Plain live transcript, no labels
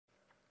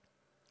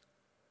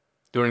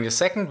During the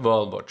Second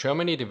World War,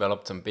 Germany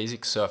developed some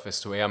basic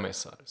surface-to-air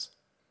missiles,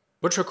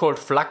 which were called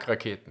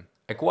Flakraketen,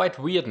 a quite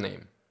weird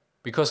name,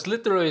 because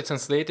literally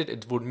translated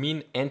it would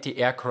mean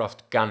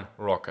anti-aircraft gun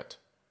rocket.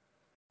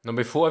 Now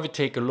before we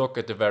take a look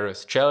at the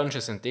various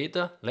challenges and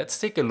data, let's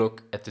take a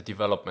look at the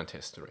development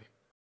history.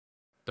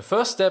 The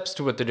first steps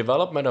toward the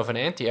development of an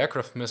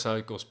anti-aircraft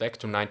missile goes back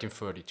to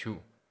 1932.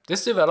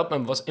 This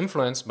development was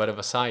influenced by the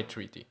Versailles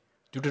Treaty,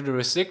 due to the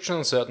restriction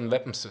on certain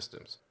weapon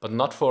systems, but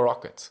not for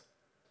rockets.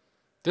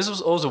 This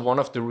was also one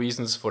of the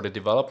reasons for the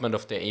development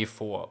of the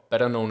A4,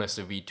 better known as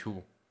the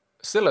V2.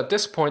 Still, at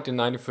this point in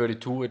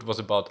 1932 it was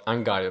about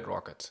unguided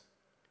rockets.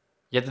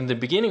 Yet in the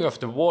beginning of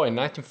the war in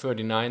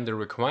 1939 the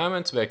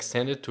requirements were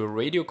extended to a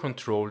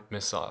radio-controlled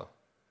missile.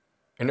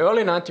 In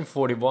early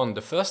 1941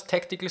 the first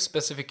tactical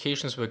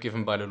specifications were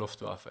given by the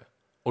Luftwaffe.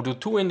 Although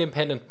 2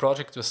 independent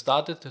projects were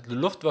started, the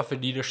Luftwaffe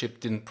leadership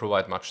didn't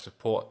provide much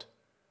support.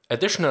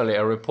 Additionally,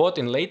 a report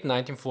in late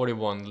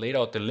 1941 laid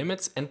out the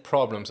limits and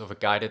problems of a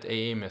guided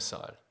AA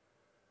missile.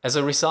 As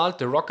a result,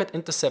 the Rocket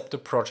Interceptor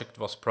project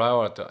was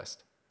prioritized.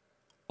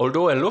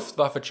 Although a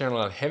Luftwaffe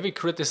general heavily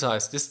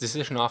criticized this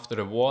decision after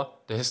the war,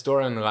 the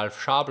historian Ralf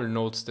Schabel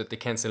notes that the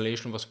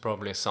cancellation was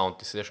probably a sound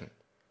decision,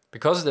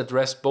 because it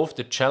addressed both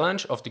the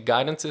challenge of the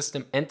guidance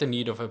system and the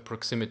need of a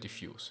proximity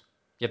fuse.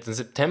 Yet in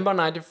September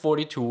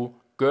 1942,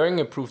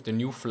 Göring approved a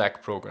new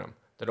Flak program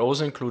that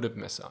also included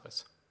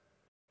missiles.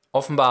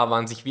 Offenbar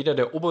waren sich weder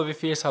der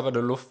Oberbefehlshaber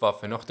der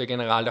Luftwaffe noch der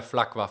General der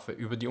Flakwaffe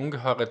über die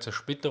ungeheure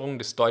Zersplitterung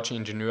des deutschen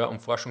Ingenieur- und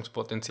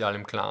Forschungspotenzials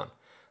im Klaren,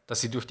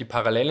 das sie durch die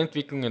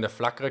Parallelentwicklungen der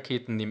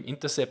Flakraketen neben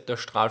Interceptor,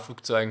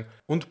 Strahlflugzeugen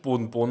und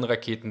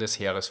Boden-Boden-Raketen des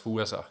Heeres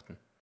verursachten.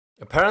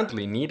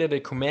 Apparently, neither the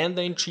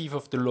Commander-in-Chief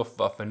of the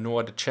Luftwaffe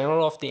nor the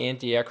General of the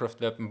Anti-Aircraft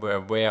Weapon were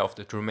aware of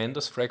the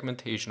tremendous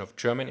fragmentation of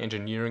German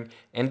engineering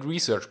and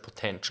research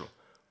potential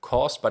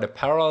caused by the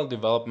parallel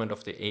development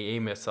of the AA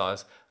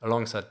missiles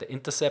alongside the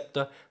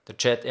Interceptor, the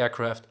jet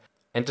aircraft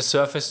and the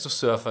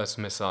surface-to-surface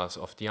missiles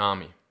of the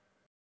army.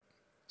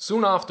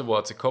 Soon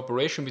afterwards, a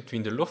cooperation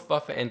between the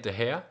Luftwaffe and the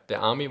Heer, the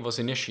army, was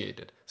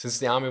initiated, since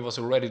the army was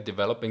already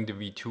developing the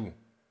V2.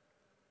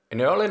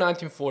 In early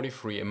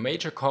 1943, a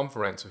major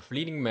conference with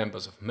leading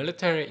members of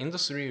military,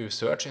 industry,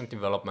 research and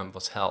development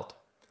was held.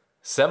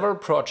 Several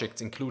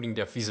projects including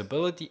their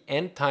feasibility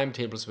and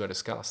timetables were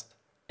discussed.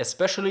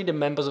 Especially the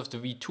members of the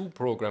V2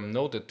 program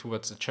noted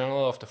towards the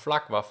General of the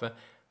Flakwaffe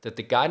that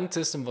the guidance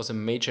system was a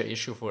major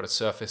issue for the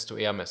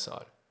surface-to-air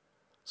missile.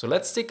 So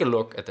let's take a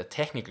look at the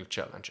technical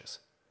challenges.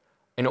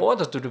 In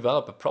order to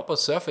develop a proper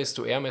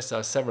surface-to-air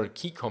missile, several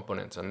key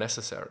components are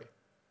necessary.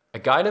 A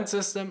guidance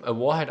system, a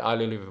warhead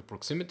ideally with a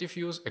proximity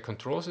fuse, a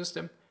control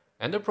system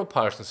and a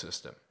propulsion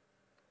system.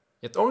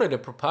 Yet only the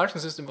propulsion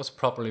system was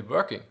properly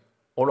working.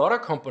 All other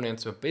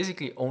components were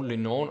basically only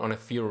known on a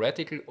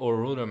theoretical or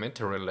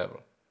rudimentary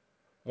level.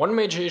 One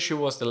major issue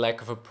was the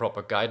lack of a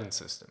proper guidance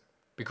system,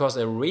 because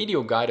a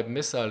radio-guided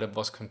missile that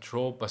was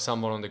controlled by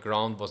someone on the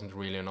ground wasn't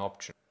really an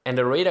option. And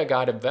a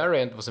radar-guided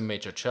variant was a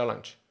major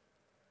challenge.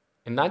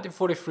 In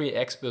 1943,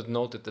 experts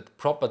noted that the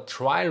proper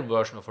trial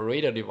version of a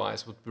radar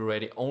device would be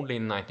ready only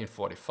in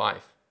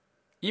 1945.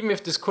 Even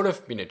if this could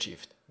have been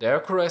achieved, the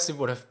accuracy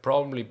would have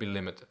probably been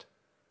limited.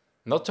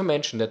 Not to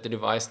mention that the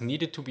device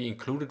needed to be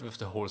included with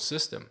the whole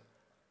system.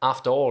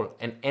 After all,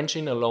 an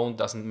engine alone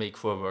doesn't make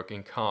for a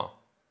working car.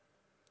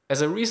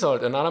 As a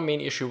result, another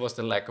main issue was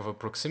the lack of a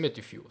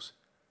proximity fuse.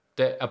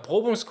 The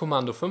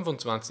Erprobungskommando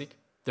 25,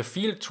 the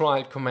Field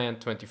Trial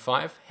Command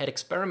 25, had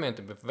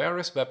experimented with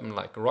various weapons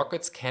like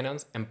rockets,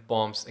 cannons and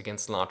bombs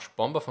against large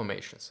bomber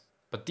formations.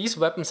 But these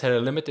weapons had a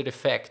limited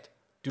effect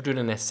due to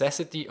the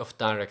necessity of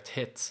direct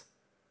hits.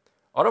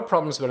 Other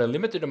problems were the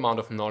limited amount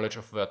of knowledge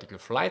of vertical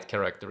flight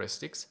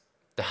characteristics,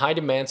 the high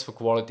demands for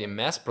quality and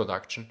mass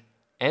production,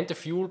 and the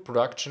fuel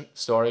production,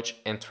 storage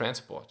and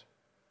transport.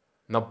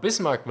 Now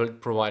Bismarck will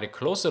provide a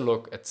closer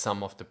look at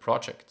some of the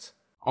projects.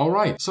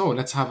 Alright, so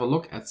let's have a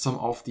look at some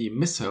of the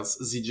missiles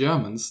the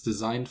Germans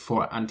designed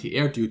for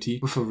anti-air duty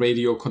with a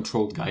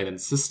radio-controlled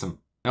guidance system.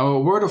 Now a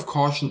word of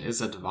caution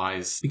is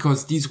advised,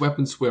 because these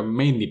weapons were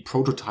mainly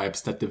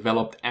prototypes that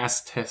developed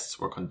as tests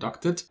were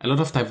conducted. A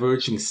lot of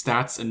diverging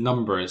stats and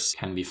numbers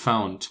can be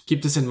found.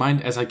 Keep this in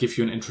mind as I give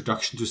you an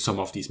introduction to some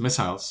of these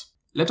missiles.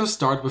 Let us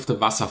start with the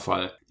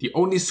Wasserfall, the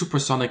only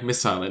supersonic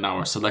missile in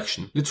our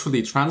selection.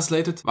 Literally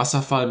translated,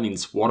 Wasserfall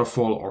means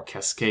waterfall or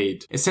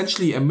cascade.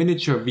 Essentially a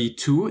miniature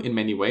V2 in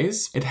many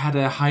ways. It had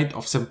a height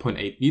of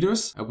 7.8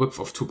 meters, a width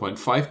of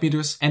 2.5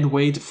 meters and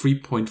weighed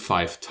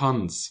 3.5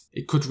 tons.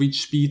 It could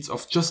reach speeds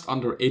of just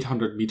under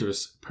 800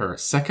 meters per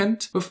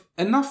second, with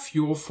enough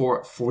fuel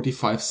for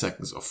 45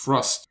 seconds of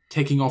thrust.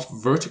 Taking off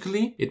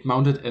vertically, it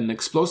mounted an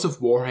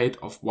explosive warhead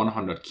of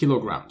 100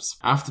 kilograms.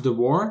 After the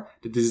war,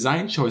 the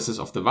design choices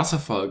of the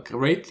Wasserfall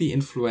greatly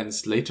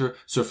influenced later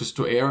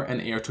surface-to-air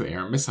and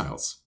air-to-air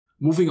missiles.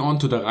 Moving on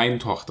to the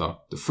Rheintochter,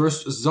 the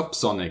first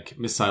subsonic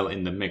missile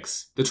in the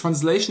mix. The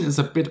translation is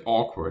a bit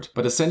awkward,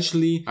 but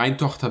essentially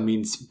Rheintochter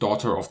means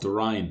daughter of the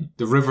Rhine,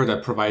 the river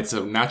that provides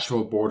a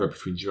natural border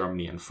between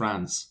Germany and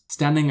France.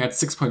 Standing at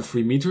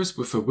 6.3 meters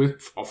with a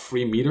width of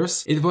 3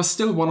 meters, it was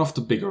still one of the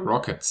bigger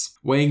rockets.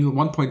 Weighing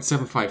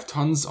 1.75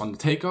 tons on the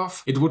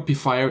takeoff, it would be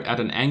fired at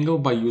an angle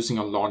by using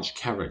a launch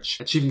carriage,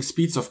 achieving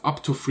speeds of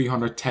up to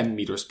 310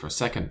 meters per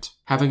second.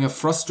 Having a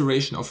thrust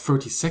duration of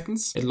 30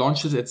 seconds, it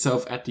launches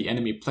itself at the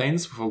enemy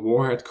planes with a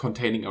warhead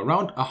containing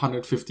around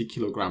 150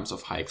 kilograms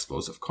of high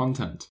explosive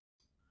content.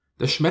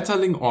 The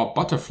Schmetterling or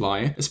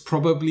Butterfly is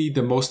probably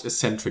the most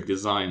eccentric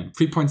design.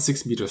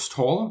 3.6 meters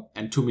tall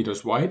and 2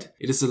 meters wide,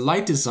 it is a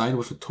light design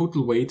with a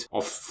total weight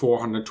of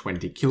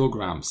 420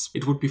 kilograms.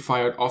 It would be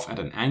fired off at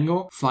an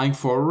angle, flying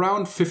for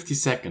around 50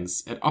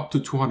 seconds at up to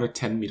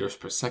 210 meters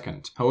per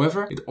second.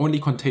 However, it only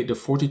contained a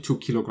 42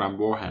 kilogram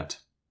warhead.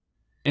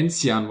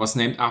 Enzian was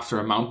named after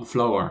a mountain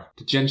flower,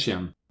 the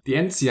gentian. The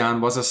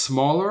Enzian was a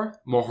smaller,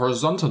 more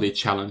horizontally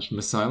challenged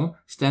missile,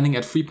 standing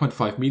at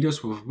 3.5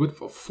 meters with a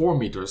width of 4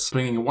 meters,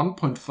 bringing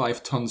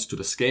 1.5 tons to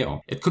the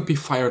scale. It could be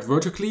fired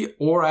vertically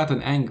or at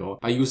an angle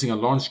by using a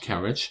launch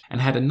carriage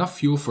and had enough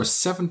fuel for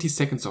 70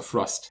 seconds of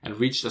thrust and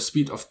reached a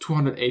speed of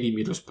 280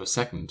 meters per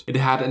second. It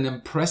had an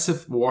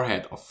impressive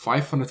warhead of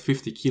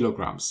 550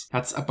 kilograms.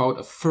 That's about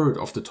a third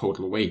of the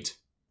total weight.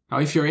 Now,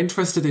 if you're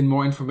interested in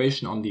more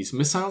information on these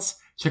missiles,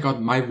 check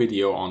out my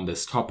video on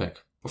this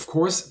topic. Of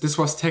course, this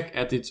was tech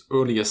at its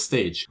earliest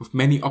stage, with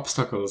many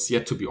obstacles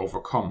yet to be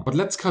overcome. But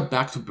let's cut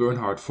back to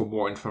Bernhard for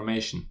more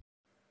information.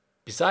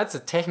 Besides the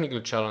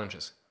technical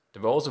challenges,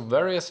 there were also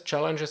various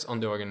challenges on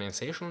the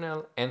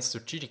organizational and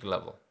strategic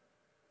level.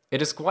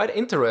 It is quite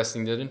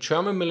interesting that in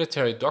German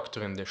military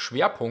doctrine the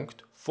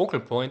Schwerpunkt,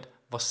 focal point,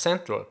 was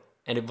central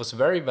and it was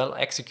very well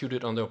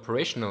executed on the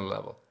operational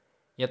level.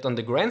 Yet on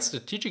the grand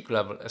strategic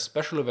level,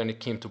 especially when it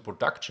came to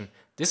production,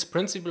 this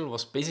principle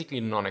was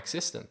basically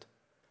non-existent.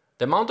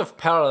 The amount of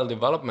parallel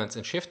developments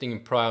and shifting in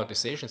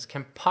prioritizations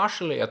can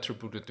partially be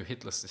attributed to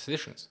Hitler's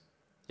decisions.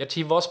 Yet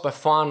he was by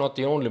far not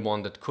the only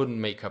one that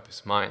couldn't make up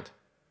his mind.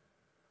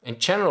 In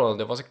general,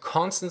 there was a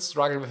constant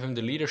struggle within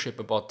the leadership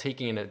about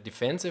taking a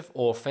defensive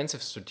or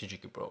offensive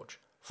strategic approach.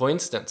 For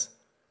instance,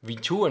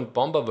 V2 and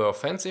bomber were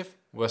offensive,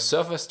 where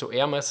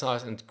surface-to-air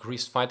missiles and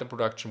decreased fighter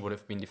production would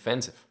have been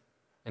defensive.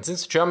 And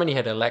since Germany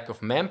had a lack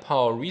of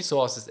manpower,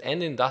 resources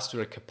and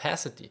industrial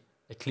capacity,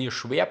 a clear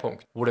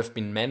Schwerpunkt would have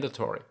been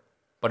mandatory.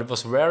 But it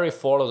was rarely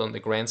followed on the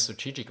grand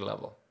strategic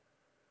level.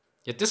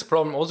 Yet this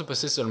problem also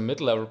persists on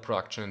mid-level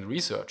production and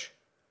research.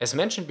 As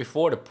mentioned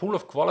before, the pool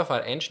of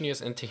qualified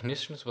engineers and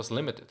technicians was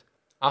limited.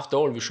 After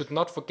all, we should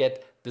not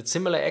forget that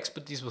similar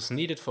expertise was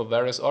needed for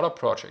various other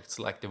projects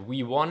like the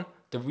V1,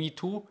 the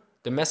V2,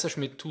 the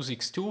Messerschmitt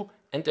 262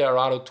 and the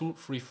Arado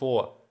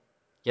 234.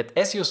 Yet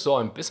as you saw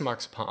in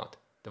Bismarck's part,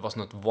 there was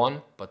not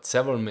one but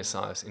several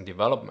missiles in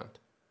development.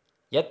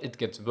 Yet it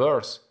gets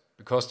worse,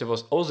 because there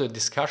was also a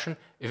discussion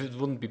if it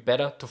wouldn't be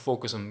better to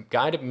focus on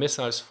guided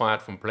missiles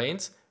fired from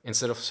planes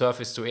instead of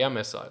surface-to-air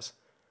missiles.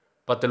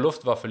 But the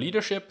Luftwaffe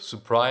leadership,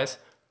 surprise,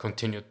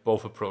 continued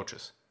both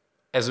approaches.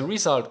 As a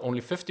result, only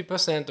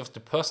 50% of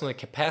the personnel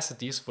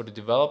capacities for the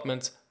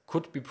developments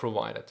could be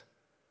provided.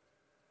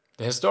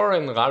 The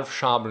historian Ralf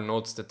Schabel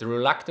notes that the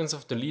reluctance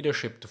of the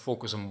leadership to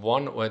focus on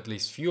one or at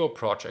least fewer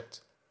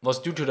projects was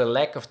due to the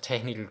lack of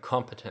technical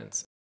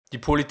competence. Die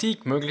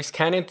Politik, möglichst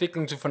keine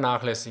Entwicklung zu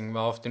vernachlässigen,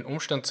 war auf den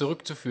Umstand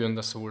zurückzuführen,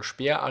 dass sowohl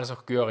Speer als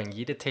auch Göring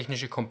jede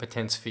technische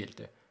Kompetenz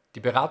fehlte. Die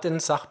beratenden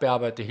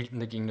Sachbearbeiter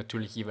hielten dagegen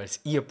natürlich jeweils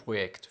ihr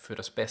Projekt für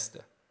das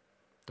Beste.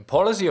 The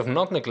policy of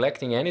not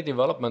neglecting any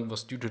development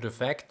was due to the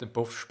fact that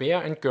both Speer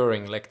and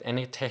Göring lacked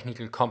any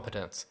technical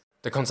competence.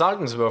 The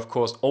consultants were of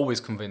course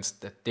always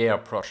convinced that their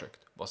project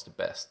was the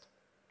best.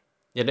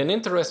 Yet an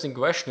interesting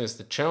question is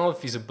the general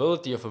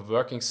feasibility of a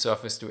working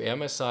surface-to-air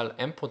missile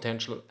and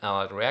potential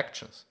allied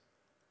reactions.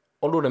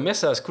 Although the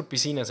missiles could be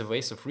seen as a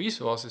waste of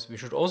resources, we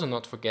should also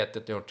not forget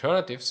that the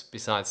alternatives,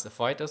 besides the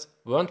fighters,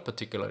 weren't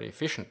particularly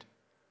efficient.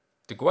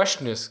 The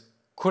question is,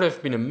 could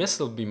have been a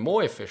missile be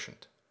more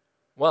efficient?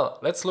 Well,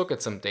 let's look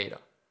at some data.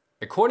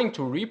 According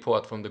to a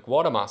report from the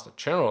Quartermaster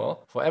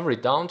General, for every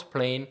downed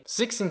plane,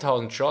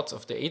 16,000 shots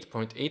of the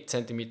 8.8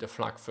 cm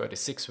Flak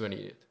 36 were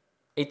needed,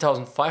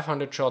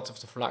 8,500 shots of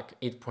the Flak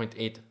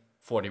 8.8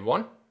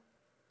 41,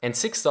 and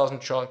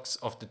 6,000 shots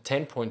of the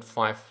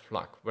 10.5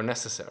 Flak were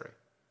necessary.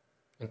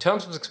 In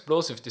terms of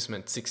explosive, this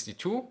meant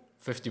 62,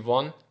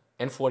 51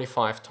 and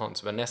 45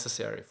 tons were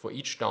necessary for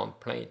each downed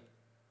plane.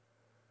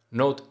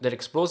 Note that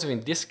explosive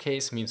in this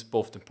case means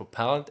both the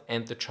propellant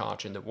and the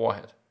charge in the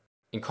warhead.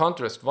 In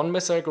contrast, one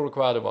missile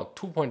required about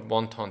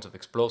 2.1 tons of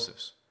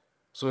explosives.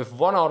 So if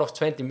 1 out of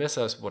 20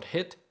 missiles would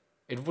hit,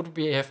 it would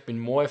have been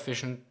more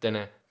efficient than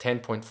a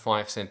 10.5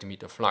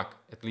 cm Flak,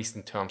 at least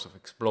in terms of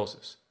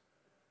explosives.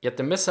 Yet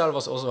the missile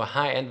was also a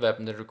high-end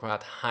weapon that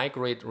required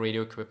high-grade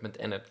radio equipment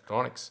and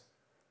electronics.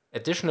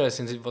 Additionally,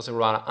 since it was a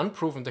rather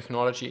unproven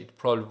technology, it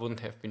probably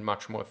wouldn't have been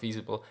much more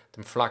feasible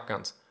than flak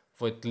guns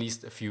for at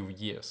least a few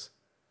years.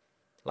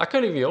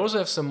 Luckily, we also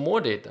have some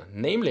more data,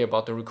 namely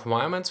about the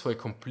requirements for a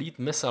complete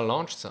missile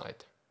launch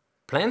site.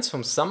 Plans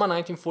from summer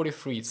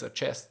 1943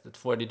 suggest that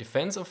for the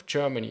defense of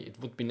Germany it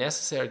would be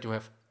necessary to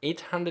have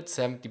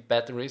 870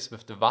 batteries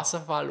with the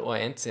Wasserfall or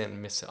Enzian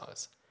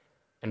missiles.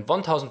 and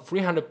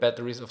 1,300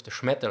 batteries of the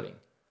Schmetterling.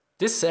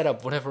 This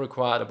setup would have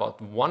required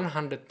about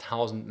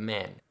 100,000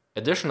 men.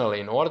 Additionally,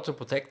 in order to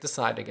protect the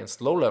site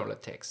against low-level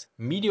attacks,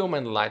 medium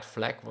and light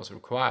flak was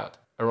required,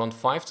 around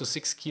 5 to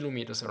 6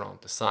 kilometers around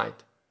the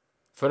site.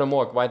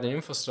 Furthermore, quite an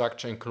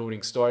infrastructure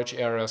including storage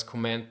areas,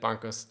 command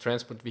bunkers,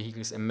 transport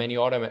vehicles and many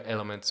other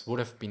elements would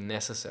have been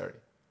necessary.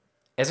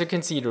 As you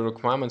can see, the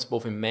requirements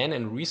both in men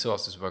and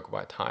resources were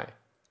quite high,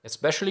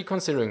 especially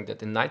considering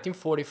that in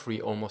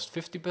 1943 almost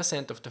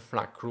 50% of the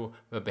flak crew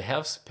were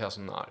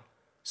Behelfspersonal,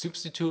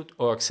 substitute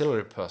or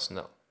auxiliary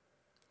personnel,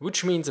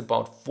 which means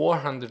about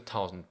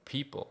 400,000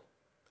 people.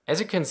 As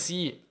you can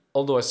see,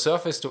 although a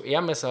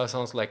surface-to-air missile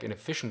sounds like an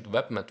efficient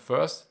weapon at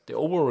first, the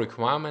overall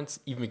requirements,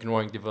 even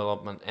ignoring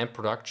development and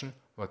production,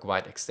 were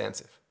quite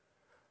extensive.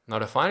 Now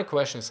the final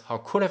question is, how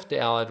could have the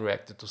Allies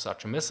reacted to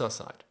such a missile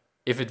site,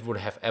 if it would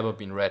have ever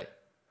been ready?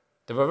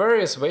 There were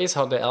various ways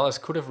how the Allies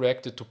could have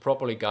reacted to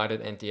properly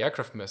guided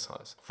anti-aircraft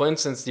missiles, for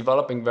instance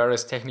developing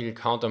various technical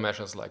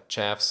countermeasures like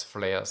chaffs,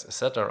 flares,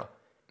 etc.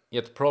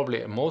 Yet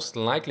probably a most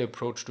likely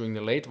approach during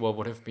the late war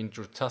would have been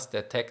to just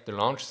attack the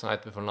launch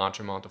site with a large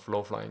amount of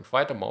low-flying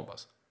fighter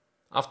bombers.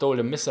 After all,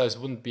 the missiles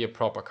wouldn't be a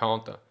proper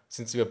counter,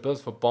 since they were built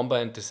for bomber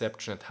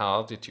interception at high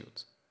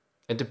altitudes.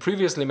 And the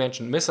previously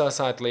mentioned missile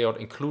site layout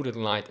included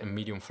light and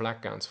medium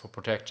flak guns for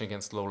protection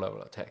against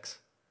low-level attacks.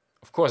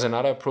 Of course,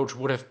 another approach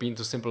would have been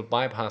to simply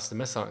bypass the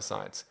missile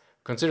sites.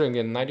 Considering that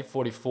in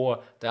 1944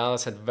 the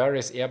Allies had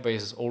various air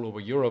bases all over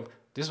Europe,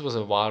 this was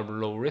a viable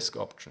low-risk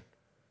option.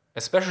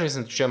 Especially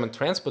since the German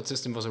transport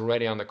system was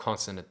already under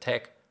constant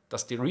attack,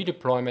 thus the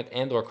redeployment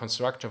and or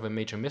construction of a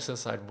major missile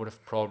site would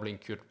have probably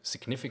incurred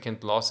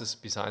significant losses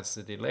besides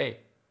the delay.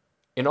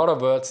 In other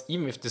words,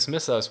 even if these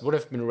missiles would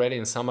have been ready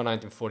in summer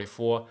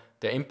 1944,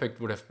 their impact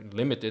would have been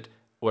limited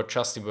or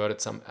just diverted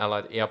some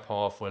Allied air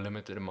power for a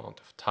limited amount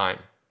of time.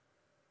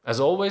 As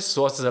always,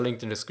 sources are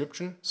linked in the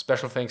description.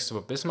 Special thanks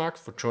to Bismarck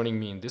for joining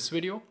me in this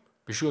video.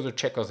 Be sure to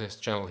check out his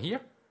channel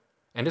here,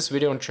 and this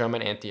video on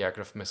German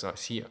anti-aircraft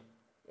missiles here.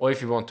 Or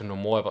if you want to know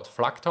more about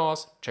flak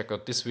towers, check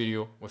out this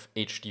video with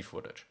HD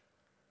footage.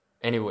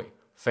 Anyway,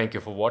 thank you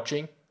for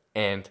watching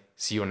and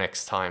see you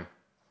next time.